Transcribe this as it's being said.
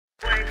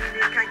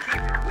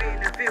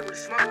with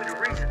the smoke with the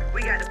region.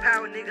 We got the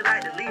power, nigga,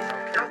 like the legion.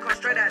 Don't come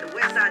straight out the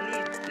west, I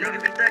need it.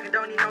 Nigga be thuggin',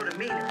 don't even know the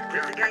meaning.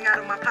 Rip the gang out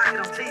of my pocket,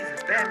 I'm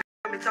teasing. Bad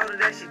me told her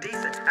that she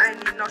decent. I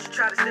ain't even know she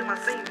tried to steal my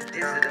semen. This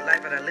is the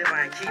life that I live,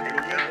 I ain't keeping.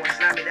 The nigga won't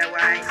slap me, that's why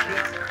I ain't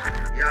sneezing.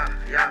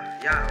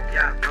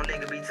 Yeah. No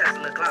nigga be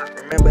testing the clock.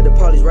 Remember the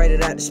police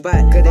raided out the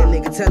spot. Cause that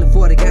nigga tellin'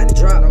 40 got the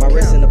drop. My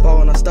wrist in the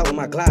ball and I'm stuck with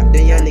my Glock.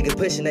 Then young nigga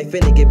pushing, they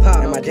finna get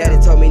popped. And my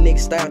daddy told me niggas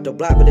stay out the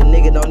block, but the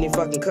nigga don't even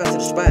fucking come to the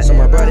spot. So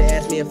my brother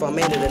asked me if I'm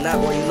in it or not.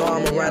 Well, you know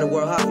I'ma ride the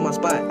world hard for my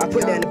spot. I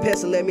put down the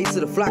pistol, led me to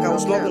the flock. I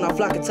was smoking on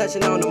flock and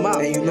touching on the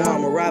mouth. And you know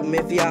I'ma rob him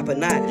if he op or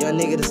not. Young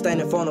nigga to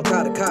stand in front of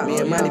call the cop. Me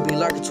and money be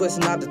lurking,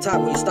 twisting out the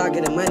top. When you start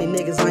getting money,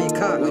 niggas on your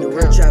cock. We the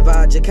real trap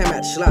vibe, just came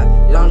out the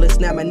slot. Long list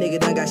snap, my nigga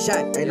done got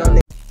shot. Ain't no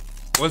nigga.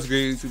 What's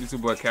good, YouTube? It's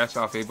your boy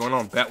CashOutFabo, and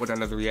I'm back with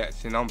another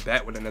reaction. I'm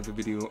back with another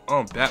video.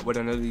 I'm back with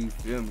another, you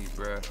feel me,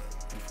 bro?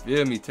 You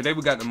feel me? Today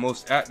we got the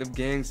most active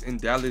gangs in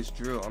Dallas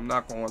drill. I'm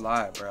not gonna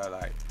lie, bro.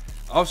 Like,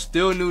 I'm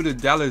still new to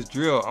Dallas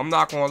drill. I'm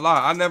not gonna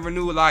lie. I never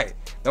knew, like,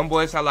 them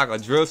boys had like a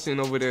drill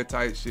scene over there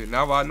type shit.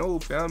 Now I know,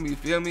 feel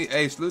me?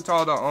 Hey, salute to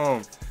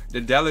all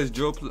the Dallas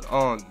drill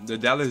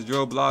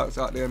blogs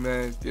out there,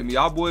 man. Feel me?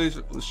 Y'all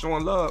boys was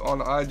showing love on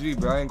the IG,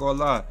 bro. I ain't gonna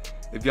lie.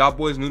 If y'all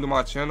boys new to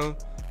my channel,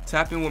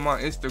 tap in with my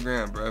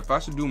Instagram, bro. If I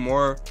should do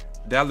more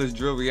Dallas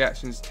drill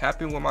reactions,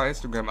 tap in with my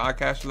Instagram,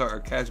 iCashAlert or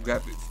Cash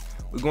Graphics.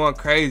 We're going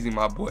crazy,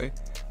 my boy.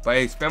 But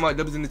hey, spam my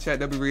W's in the chat,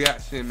 W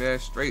reaction, man.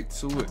 Straight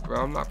to it,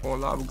 bro. I'm not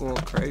gonna lie, we're going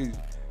crazy.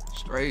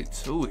 Straight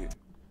to it.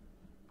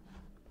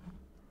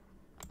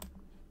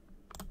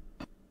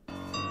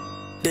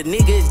 The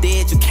nigga is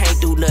dead, you can't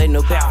do nothing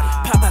about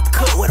it. Pop out the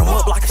cut, wet him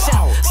up like a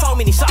shower. So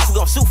many shots, we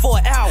gon' shoot for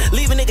an hour.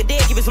 Leave a nigga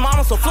dead, give his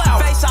mama some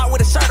flowers. Face out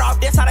with a shirt off,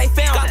 that's how they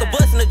found it. Got the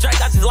bus in the Drake,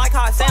 I just like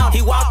how it sound.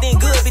 He walked in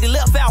good, but he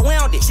left out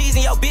wounded. She's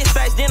in your bitch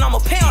face, then I'ma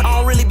pound it. I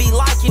don't really be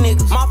like you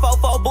niggas. My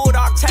 4-4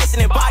 bulldog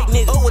chasing and bite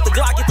niggas. Oh, with the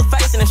Glock, get the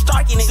face and then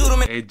striking niggas. Shoot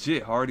him in. Hey,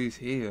 Jit hard as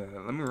hell.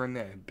 Let me run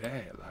that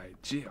back. Like,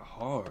 Jit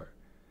hard.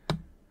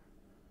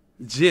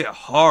 Jit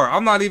hard.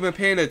 I'm not even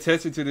paying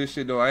attention to this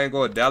shit, though. I ain't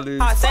going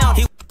Dallas. How it sound.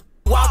 He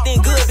walked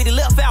in good, but he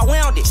left out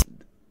wounded.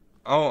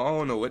 I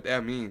don't know what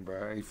that mean,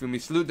 bro. You feel me?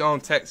 Salute on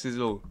Texas,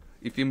 though.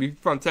 You feel me? You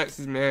from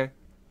Texas, man.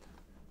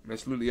 Man,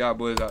 salute to y'all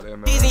boys out there,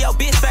 man. He's in your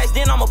bitch face,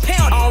 then I'ma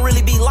pound it. I don't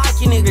really be like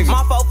you niggas.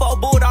 My 4-4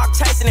 bulldog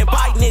chasing and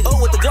bite niggas.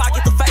 Oh, with the Glock,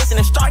 get the face and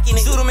then striking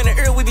niggas. Shoot him in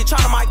the ear, we be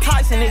trying to Mike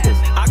Tyson niggas.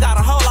 I got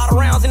a whole lot of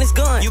rounds in this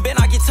gun. You better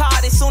not get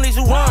tired as soon as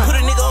you run. Put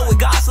a nigga up with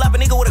God, slap a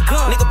nigga with a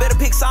gun. Nigga better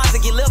pick sides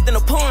and get left in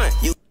a pun.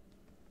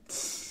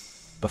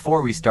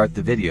 Before we start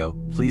the video,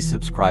 please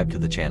subscribe to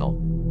the channel.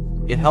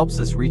 It helps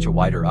us reach a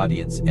wider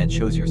audience and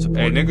shows your support.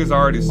 Hey, niggas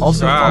already subscribed,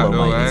 also follow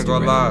though. my I ain't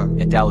gonna lie.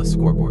 Instagram at Dallas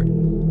Scoreboard.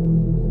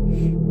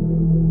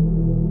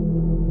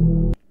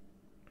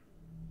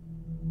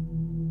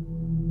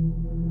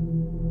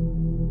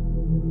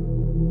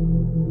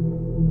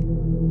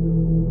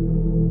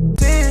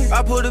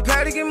 I put a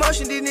paddock in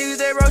motion, these niggas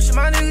they roasting,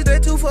 my niggas they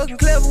too fucking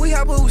clever. We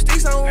hop up with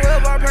sticks on the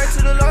web, I pray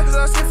to the Lord cause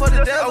I sit for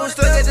the devil. I was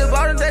stuck at the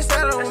bottom, they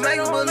said I don't make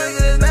it, but look at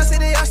this now,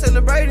 city, I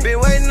celebrating. Been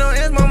waiting on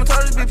ends, mama told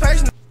us to be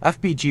patient.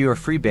 FBG or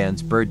Free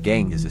Band's Bird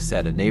Gang is a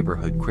set of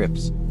neighborhood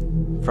Crips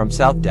from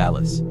South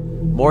Dallas,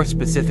 more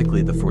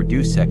specifically the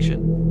Fordu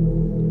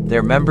section.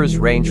 Their members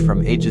range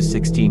from ages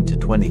 16 to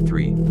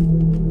 23.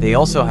 They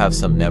also have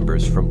some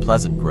members from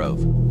Pleasant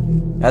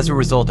Grove, as a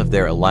result of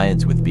their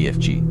alliance with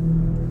BFG,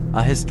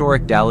 a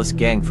historic Dallas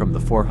gang from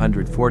the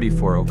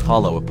 444 Oak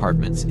Hollow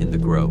apartments in the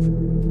Grove.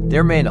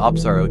 Their main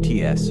ops are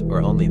OTS,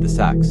 or Only the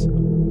Sacks,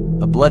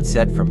 a blood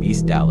set from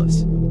East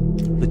Dallas.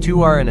 The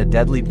two are in a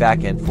deadly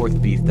back and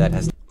forth beef that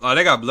has... Oh,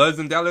 they got Bloods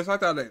in Dallas? I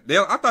thought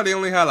they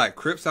only had like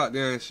Crips out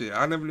there and shit.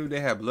 I never knew they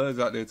had Bloods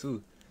out there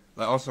too.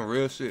 Like on some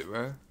real shit,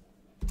 man.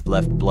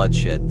 Left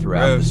bloodshed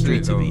throughout the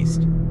streets of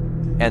East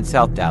and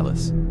South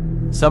Dallas.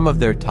 Some of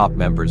their top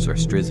members are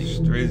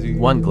Strizzy,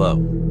 One Glow,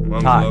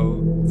 Ty,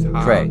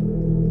 Trey,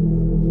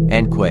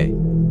 and Quay.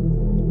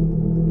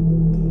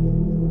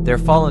 Their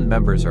fallen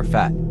members are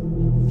Fat.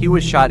 He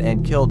was shot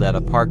and killed at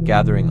a park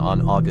gathering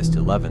on August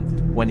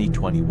 11,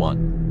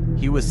 2021.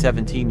 He was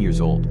 17 years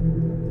old.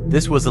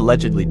 This was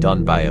allegedly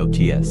done by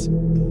OTS.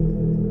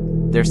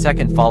 Their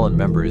second fallen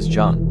member is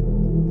John,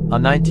 a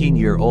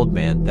 19-year-old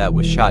man that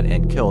was shot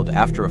and killed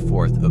after a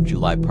 4th of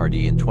July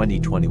party in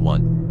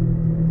 2021.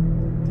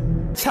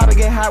 Chopper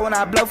get high when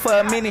I blow for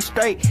a minute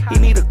straight. He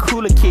need a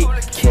cooler kick.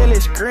 Kill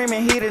it,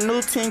 screaming, hit a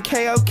new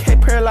 10K, okay,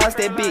 paralyze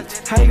that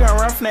bitch. How you gonna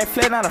run from that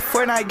flat on a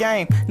Fortnite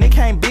game? Nigga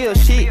can't build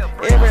shit.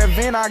 Every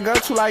event I go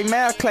to like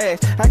math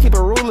class, I keep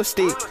a ruler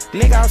stick.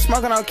 Nigga, I'm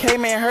smoking on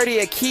K-Man, heard he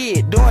a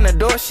kid, doing the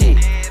door shit.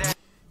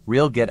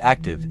 Real Get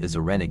Active is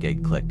a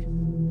renegade clique,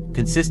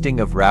 consisting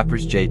of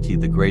rappers JT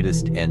the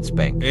Greatest and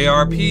Spank.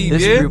 ARP,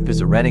 this group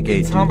is a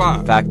renegade due to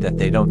the fact that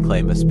they don't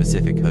claim a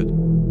specific hood.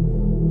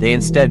 They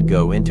instead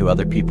go into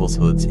other people's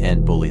hoods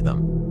and bully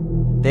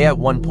them. They at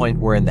one point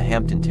were in the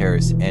Hampton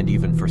Terrace and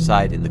even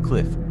Forsyth in the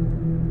Cliff.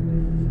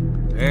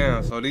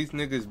 Damn, so these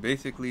niggas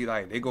basically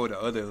like they go to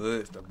other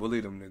hoods to bully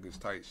them niggas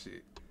type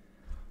shit.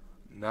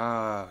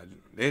 Nah.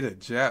 They the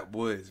Jap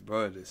boys,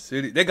 bro. The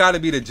city. They gotta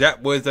be the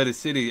Jap boys of the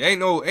city. Ain't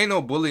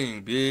no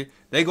bullying, bitch.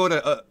 They go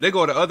to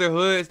other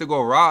hoods. They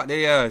go rock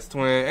their ass,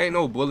 twin. Ain't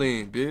no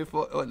bullying, bitch.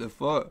 What the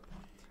fuck?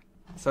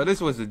 So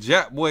this was the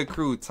Jap boy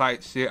crew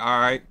type shit. All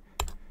right.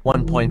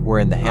 One point were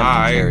in the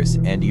Hampton Terrace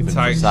and even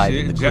type beside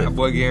shit. the Jap cliff.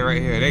 boy getting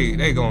right here.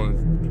 They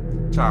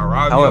gonna try to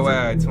rob However, your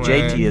ass, twin.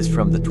 JT is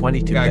from the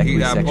 22 gotta keep Beckley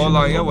that section pull of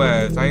on your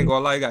Oakland. ass. I ain't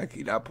gonna lie. You gotta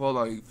keep that pull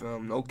on you,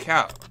 fam. No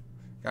cap.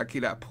 Gotta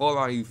keep that pull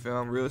on you,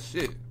 fam. Real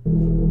shit.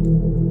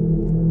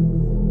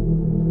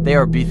 They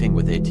are beefing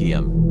with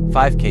ATM,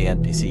 5K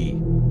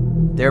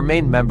NPC. Their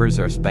main members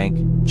are Spank,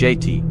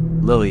 JT,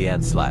 Lily,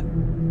 and Slat.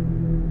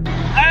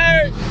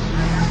 Hey!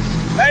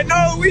 They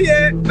know we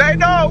at! They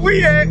know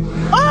we at!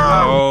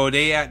 Oh,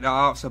 they at the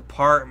ops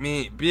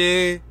apartment,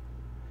 bitch.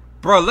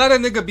 Bro, let a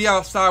nigga be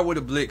outside with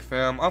a blick,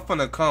 fam. I'm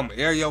finna come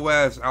air your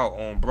ass out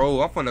on,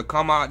 bro. I'm finna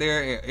come out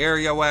there and air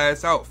your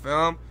ass out,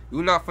 fam.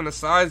 You not finna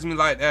size me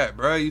like that,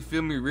 bro. You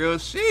feel me? Real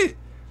shit.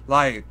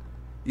 Like,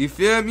 you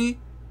feel me?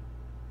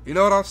 You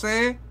know what I'm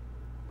saying?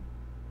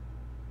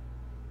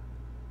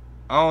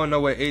 I don't know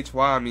what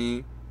HY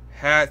mean.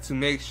 Had to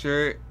make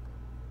sure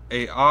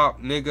a op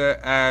nigga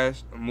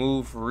ass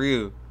move for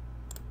real.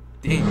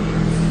 Damn.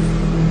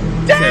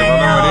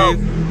 Damn!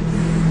 Remember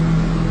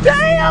this?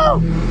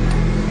 Damn!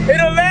 He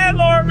the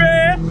landlord,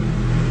 man!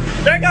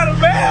 They got a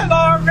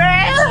landlord,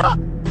 man!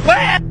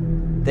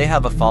 What? They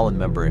have a fallen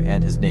member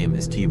and his name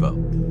is Tivo.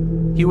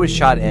 He was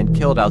shot and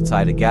killed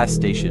outside a gas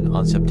station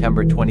on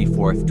September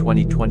 24th,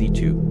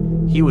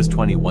 2022. He was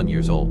 21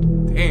 years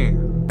old.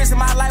 Damn. In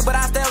my life, but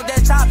I stay with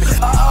that chopping.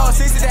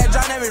 60 that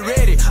drop never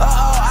ready.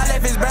 I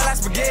left his bread like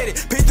spaghetti.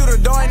 Peek through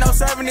the door, ain't no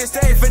serving this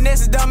state.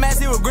 Finesse is dumb ass,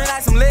 he was green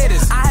like some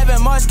lettuce. I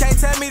haven't much, can't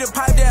tell me to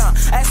pipe down.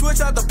 I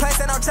switch up the place,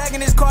 and I'm taking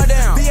this car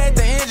down. V8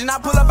 the engine, I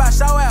pull up, I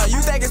show out.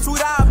 You think it's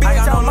sweet out,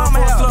 bitch, your mama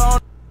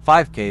house.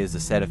 5K is a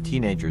set of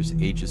teenagers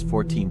ages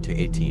 14 to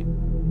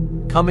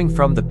 18. Coming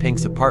from the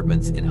Pink's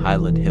apartments in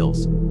Highland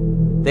Hills.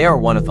 They are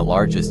one of the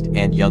largest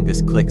and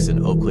youngest cliques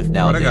in Oak Cliff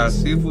nowadays. I got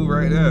seafood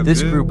right there,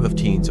 This bitch. group of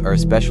teens are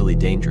especially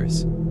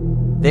dangerous.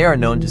 They are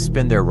known to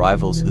spin their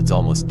rivals' hoods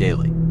almost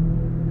daily.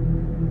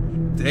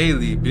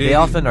 Daily, bitch. They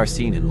often are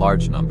seen in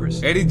large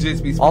numbers, Eddie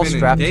just be all spinning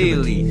strapped to the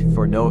daily. teeth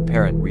for no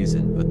apparent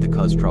reason but to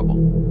cause trouble.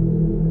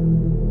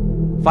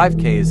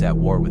 5K is at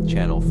war with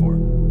Channel 4.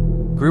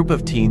 Group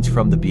of teens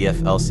from the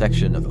BFL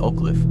section of Oak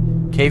Cliff,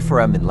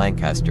 K4M in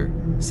Lancaster,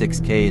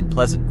 6K in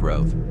Pleasant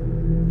Grove,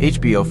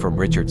 HBO from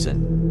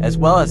Richardson, as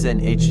well as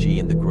NHG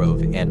in the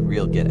Grove and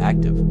Real Get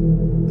Active.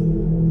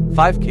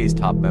 5K's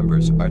top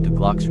members are the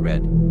Glocks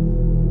Red,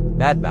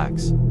 Mad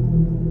Max,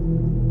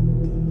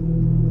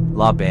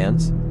 La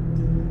Bands,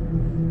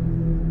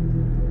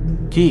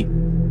 Key,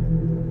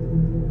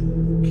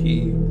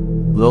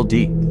 Lil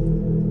D,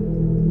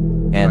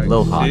 and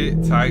Lil Hot.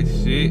 Tight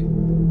shit.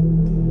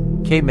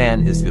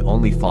 K-Man is the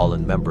only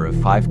fallen member of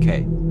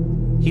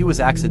 5K. He was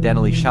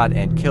accidentally shot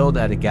and killed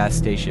at a gas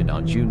station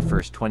on June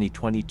 1st,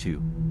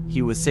 2022.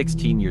 He was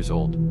 16 years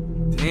old.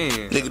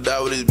 Damn. Nigga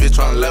die with his bitch,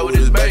 tryna lay with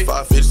his bae.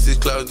 556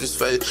 clouds this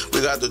face.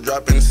 We got the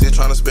drop in the city,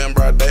 tryna spend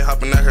broad day.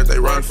 Hopping out here, they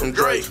run from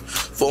Drake.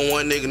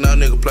 4-1 nigga, now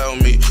nigga play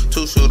with me.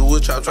 2-shooter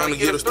wood chop, tryna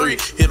get us 3.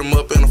 Hit them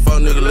up in the 4,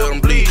 nigga, let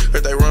them bleed.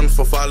 Heard they running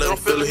for 5, let them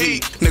feel the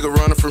heat. Nigga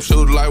running from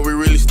shooter like we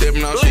really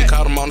stepping out shit.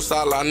 Caught him on the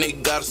sideline,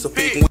 nigga got us a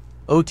pick.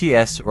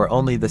 OTS, or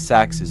Only the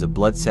Sax, is a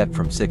blood set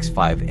from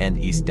 6'5" and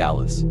East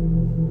Dallas.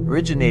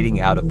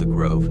 Originating out of the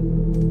Grove.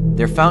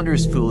 Their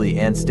founders Foolie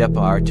and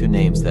Stepa are two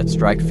names that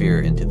strike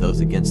fear into those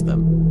against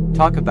them.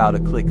 Talk about a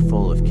clique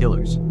full of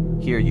killers.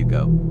 Here you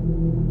go.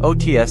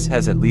 OTS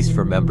has at least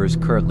 4 members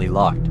currently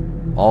locked,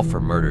 all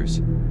for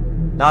murders.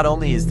 Not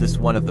only is this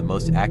one of the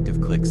most active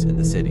cliques in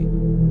the city,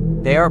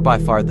 they are by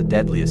far the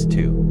deadliest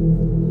too.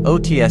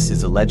 OTS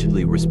is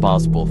allegedly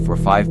responsible for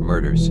 5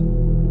 murders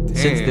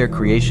since their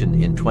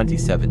creation in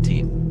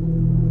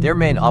 2017. Their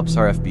main ops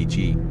are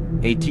FBG,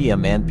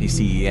 ATM and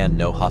PCE and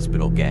No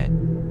Hospital Gang.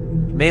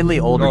 Mainly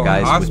older No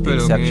guys with the hospital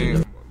exception gang.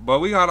 of But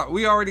we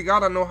already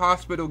got a No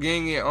Hospital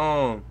Gang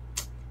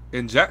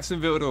in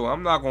Jacksonville though.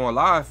 I'm not gonna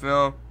lie,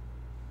 fam.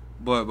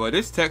 But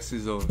it's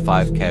Texas though.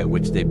 5K,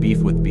 which they beef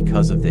with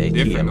because of the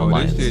Different ATM though.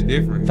 alliance. This shit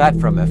different. Fat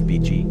from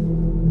FBG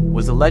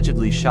was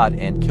allegedly shot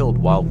and killed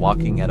while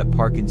walking at a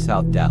park in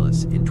South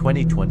Dallas in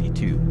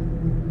 2022.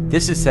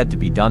 This is said to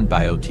be done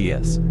by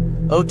OTS.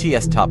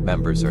 OTS top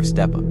members are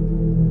Stepa,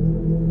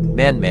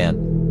 Man,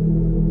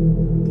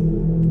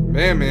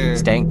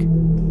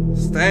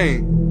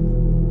 Stank,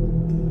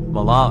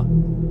 Mala,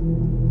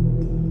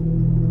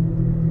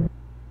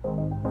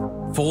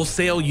 Full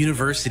Sail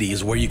University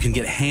is where you can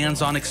get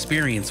hands-on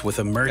experience with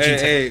emerging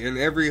Hey, in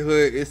every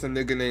hood, it's a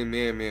nigga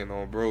named Man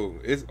on, bro.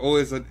 It's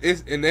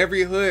in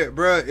every hood,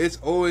 bro. It's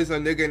always a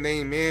nigga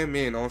named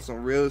Man on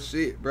some real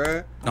shit,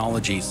 bro.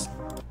 technologies.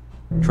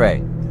 Trey,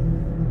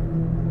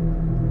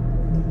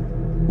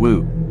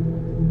 Woo,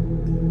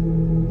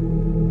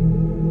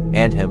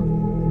 and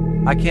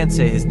him. I can't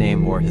say his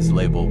name or his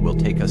label will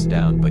take us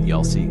down, but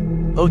y'all see.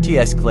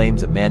 OTS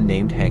claims a man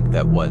named Hank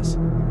that was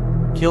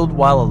killed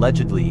while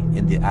allegedly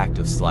in the act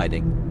of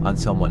sliding on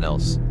someone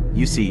else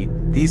You see,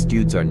 these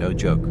dudes are no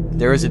joke.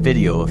 There is a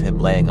video of him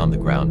laying on the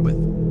ground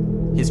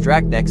with his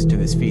drag next to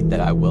his feet that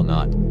I will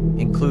not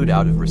include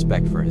out of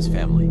respect for his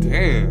family.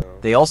 Damn.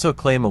 They also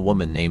claim a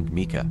woman named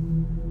Mika.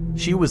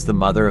 She was the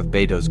mother of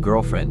Beto's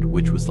girlfriend,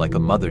 which was like a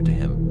mother to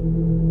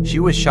him. She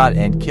was shot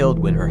and killed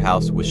when her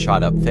house was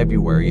shot up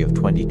February of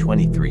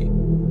 2023.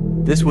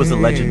 This was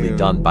allegedly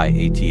done by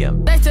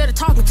ATM. They said to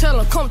talk and tell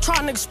her, come try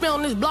nigga spit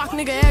on this block,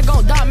 nigga ass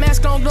gon' die,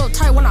 mask on blood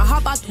tight when I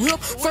hop out the whip.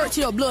 First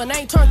to your blood, and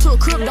ain't turned to a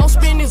crib. Don't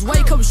spin this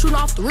way, cause we shooting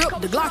off the rip.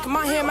 The Glock in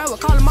my hand, man, we're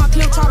calling my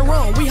clip, try to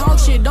run. We hog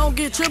shit, don't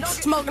get tripped.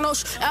 Smoking no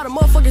shit out of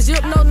motherfuckers,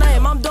 zip, no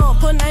name. I'm done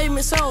putting aim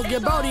in songs,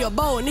 get Brody a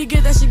bow, and he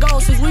get that shit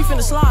gone since we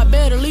finna slide,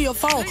 better leave a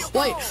phone.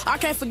 Wait, I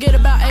can't forget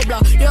about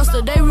A-Block.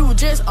 Yesterday we were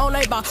just on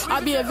A-Block. I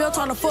be at Ville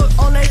trying to fuck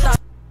on A-Block.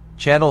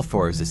 Channel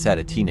 4 is a set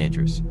of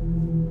teenagers,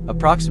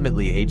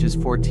 approximately ages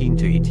 14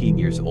 to 18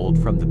 years old,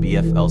 from the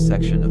BFL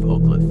section of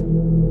Oak Cliff.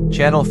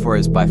 Channel 4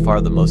 is by far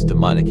the most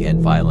demonic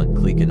and violent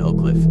clique in Oak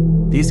Cliff.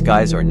 These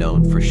guys are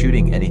known for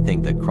shooting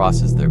anything that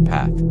crosses their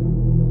path.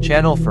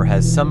 Channel 4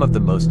 has some of the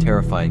most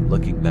terrifying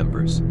looking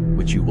members,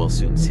 which you will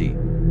soon see.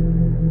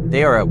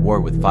 They are at war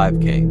with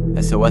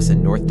 5K, SOS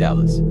in North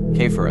Dallas,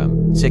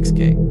 K4M,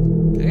 6K,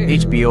 Damn.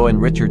 HBO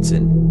and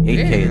Richardson,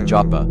 8K and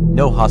Joppa,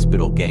 No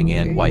Hospital Gang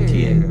and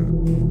YTA.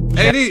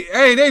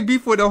 Hey, they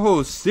beef with the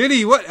whole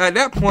city. What at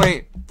that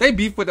point? They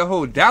beef with the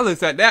whole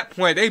Dallas. At that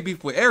point, they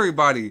beef with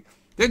everybody.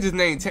 They just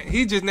named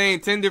he just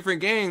named 10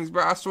 different gangs,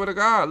 bro. I swear to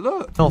God,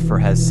 look. Channel 4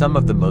 has some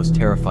of the most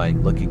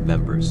terrifying looking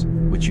members,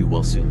 which you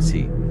will soon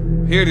see.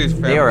 Hear this,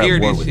 fam. They are Hear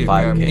at war this with shit,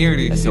 5K, fam. Hear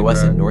this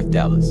SOS shit, in North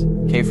Dallas,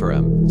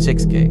 K4M,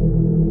 6K,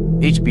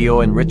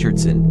 HBO and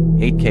Richardson,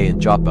 8K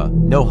and Joppa,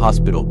 No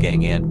Hospital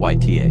Gang and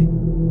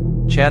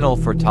YTA. Channel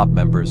 4 top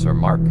members are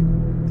Mark,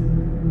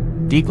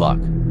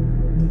 D-Glock,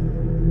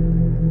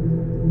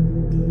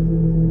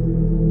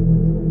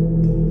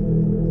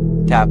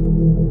 Tap,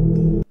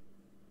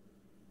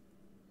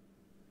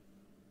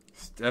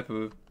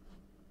 Stepper,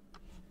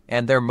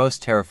 and their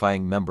most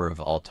terrifying member of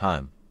all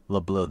time,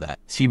 below that.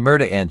 See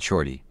Murda and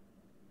Shorty.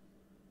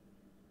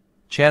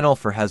 Channel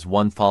 4 has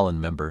one fallen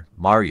member,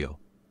 Mario,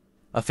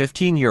 a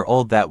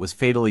 15-year-old that was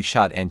fatally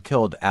shot and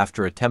killed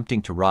after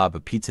attempting to rob a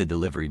pizza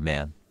delivery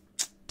man.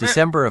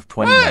 December of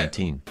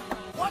 2019.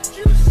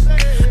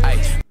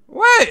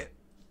 what?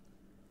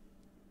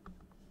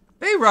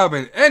 They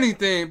robbing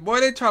anything, boy.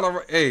 They try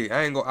to. Hey,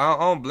 I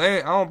don't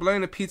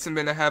blame the pizza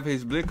man to have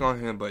his blick on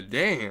him, but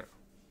damn.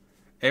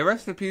 Hey,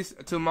 rest in peace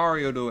to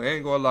Mario though. I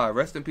ain't gonna lie.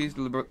 Rest in peace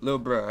to little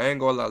bro. I ain't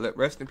gonna lie.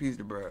 Rest in peace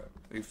to bro.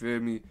 You feel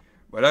me?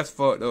 But that's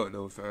fucked up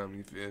though, fam.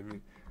 You feel me?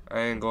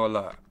 I ain't gonna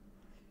lie.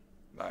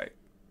 Like,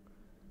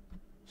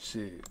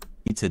 shit.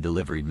 Pizza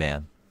delivery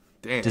man.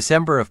 Damn.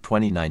 December of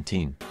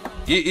 2019.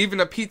 Even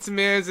the pizza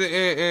mans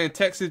in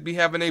Texas be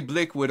having a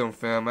blick with them,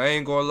 fam. I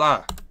ain't gonna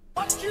lie.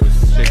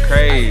 Shit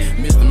crazy.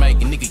 Mr. Make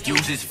a nigga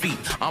use his feet.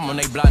 I'm on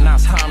they block, now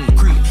it's time to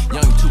creep.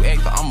 Young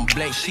 2X, but I'm a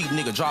black sheep.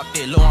 Nigga drop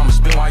that low, I'ma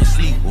spin while you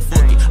sleep. Well,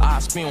 fuck it, I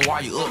spin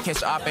while you up.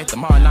 Catch up at the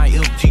mall, night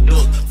LG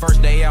duck.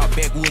 First day out,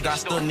 backwood got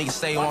stuck. Nigga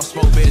say on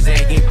smoke, bet his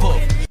ass get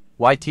puffed.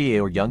 YTA,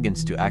 or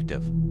Youngins to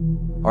Active,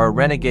 are a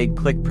renegade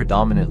clique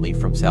predominantly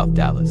from South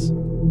Dallas.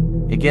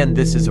 Again,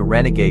 this is a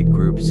renegade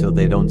group, so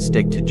they don't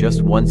stick to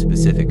just one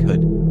specific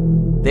hood.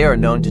 They are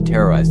known to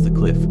terrorize the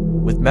cliff,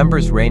 with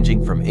members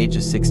ranging from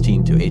ages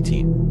 16 to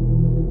 18.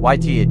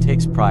 YTA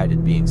takes pride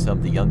in being some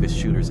of the youngest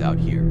shooters out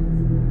here.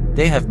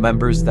 They have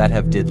members that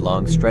have did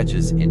long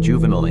stretches in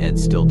juvenile and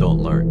still don't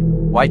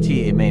learn.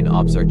 YTA main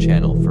ops are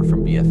Channel 4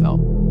 from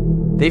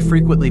BFL. They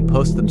frequently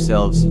post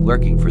themselves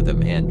lurking for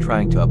them and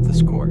trying to up the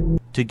score.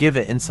 To give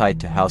an insight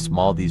to how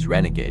small these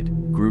renegade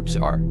groups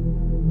are,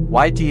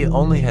 YTA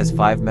only has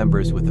 5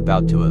 members, with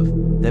about 2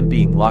 of them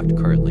being locked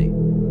currently.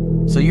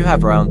 So you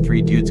have around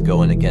 3 dudes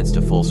going against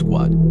a full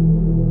squad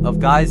of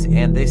guys,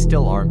 and they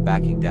still aren't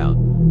backing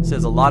down.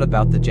 Says a lot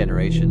about the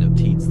generation of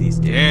teens these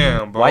days.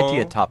 Damn, bro.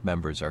 YTA top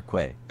members are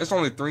Quay, It's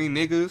only 3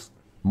 niggas.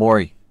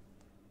 Maury,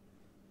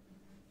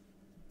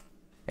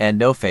 and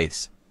No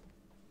Face.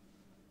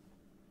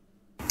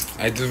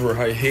 I just where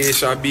her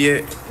headshot be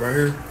at, right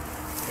here.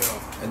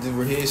 I just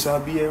where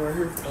headshot be at, right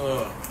here.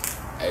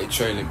 Hey,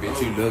 Trailer,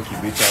 bitch, you lucky,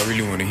 bitch. I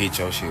really want to hit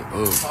your shit up,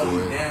 boy.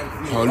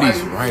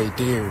 Police right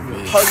there,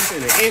 bitch. Police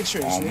in the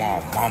entrance. Oh,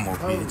 my mama,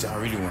 bitch. I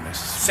really want to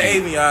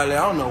Save me, y'all. I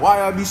don't know why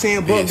y'all be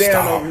saying bump Bitch, down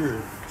stop. over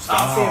here.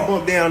 Stop saying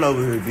bump down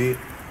over here, bitch.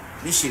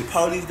 This shit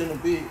police in the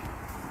bitch.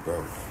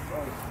 bro.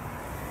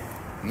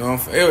 No,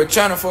 it was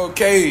China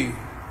 4K.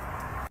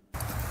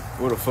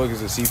 What the fuck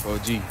is a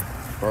C4G,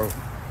 bro?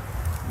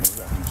 Nigga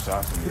got them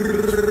shots in this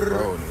bitch,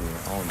 bro.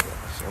 Nigga, I don't know.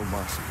 So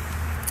much,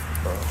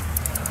 bro.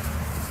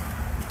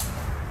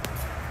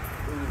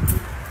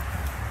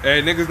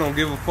 Hey, niggas don't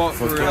give a fuck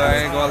for real. I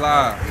ain't gonna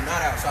lie. They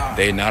not outside.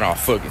 They not our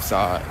fucking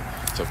side.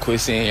 So quit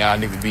saying y'all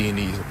niggas be in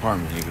these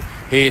apartments, nigga.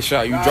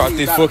 Headshot, you drop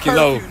this fucking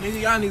low.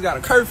 Nigga, y'all niggas got a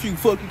curfew.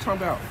 Fuck you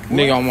talking about?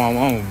 Nigga, on my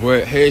mama,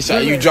 boy.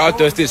 Headshot, you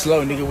dropped us this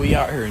low, nigga. We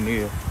out here,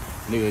 nigga.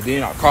 Nigga,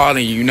 then I'm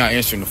calling you, you not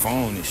answering the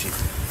phone and shit.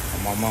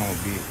 On my mama,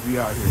 bitch. We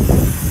out here.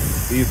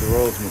 These the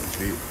roads,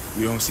 bitch.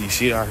 We don't see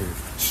shit out here.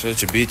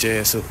 Shut your bitch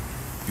ass up.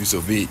 You's a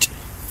bitch.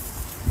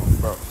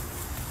 Bro.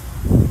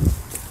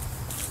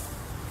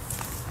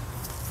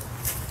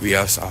 We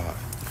outside.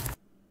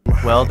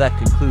 Well, that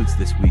concludes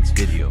this week's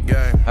video.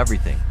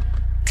 Everything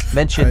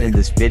mentioned in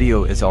this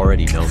video is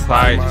already known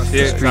by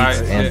the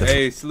streets and the...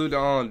 Hey, salute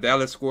on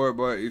Dallas squad,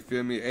 boy. You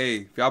feel me? Hey,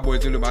 if y'all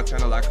boys new to my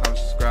channel, like, comment,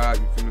 subscribe.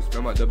 You feel me?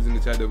 Spell my W's in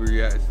the chat, W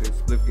reactions.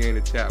 Split game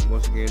in the chat,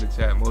 most game in the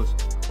chat,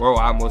 most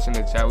worldwide, most in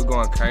the chat. We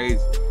going crazy.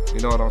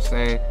 You know what I'm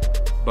saying?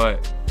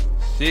 But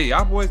shit,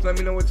 y'all boys, let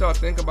me know what y'all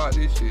think about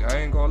this shit. I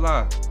ain't gonna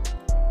lie.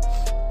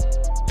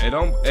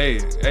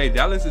 Hey,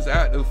 Dallas is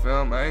active,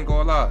 fam. I ain't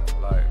gonna lie.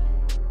 Like,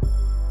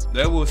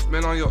 they will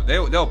spin on your,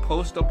 they'll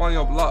post up on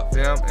your block,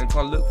 fam, and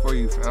come look for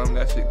you, fam.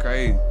 That shit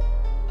crazy.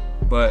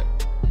 But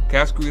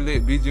Cash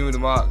Lit, BG with the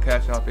mob,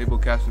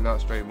 CashOutFabo, cashing out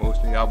straight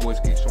motion. Y'all boys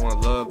keep showing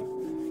love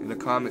in the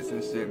comments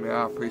and shit, man.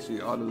 I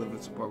appreciate all the love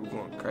and support. We're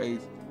going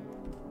crazy.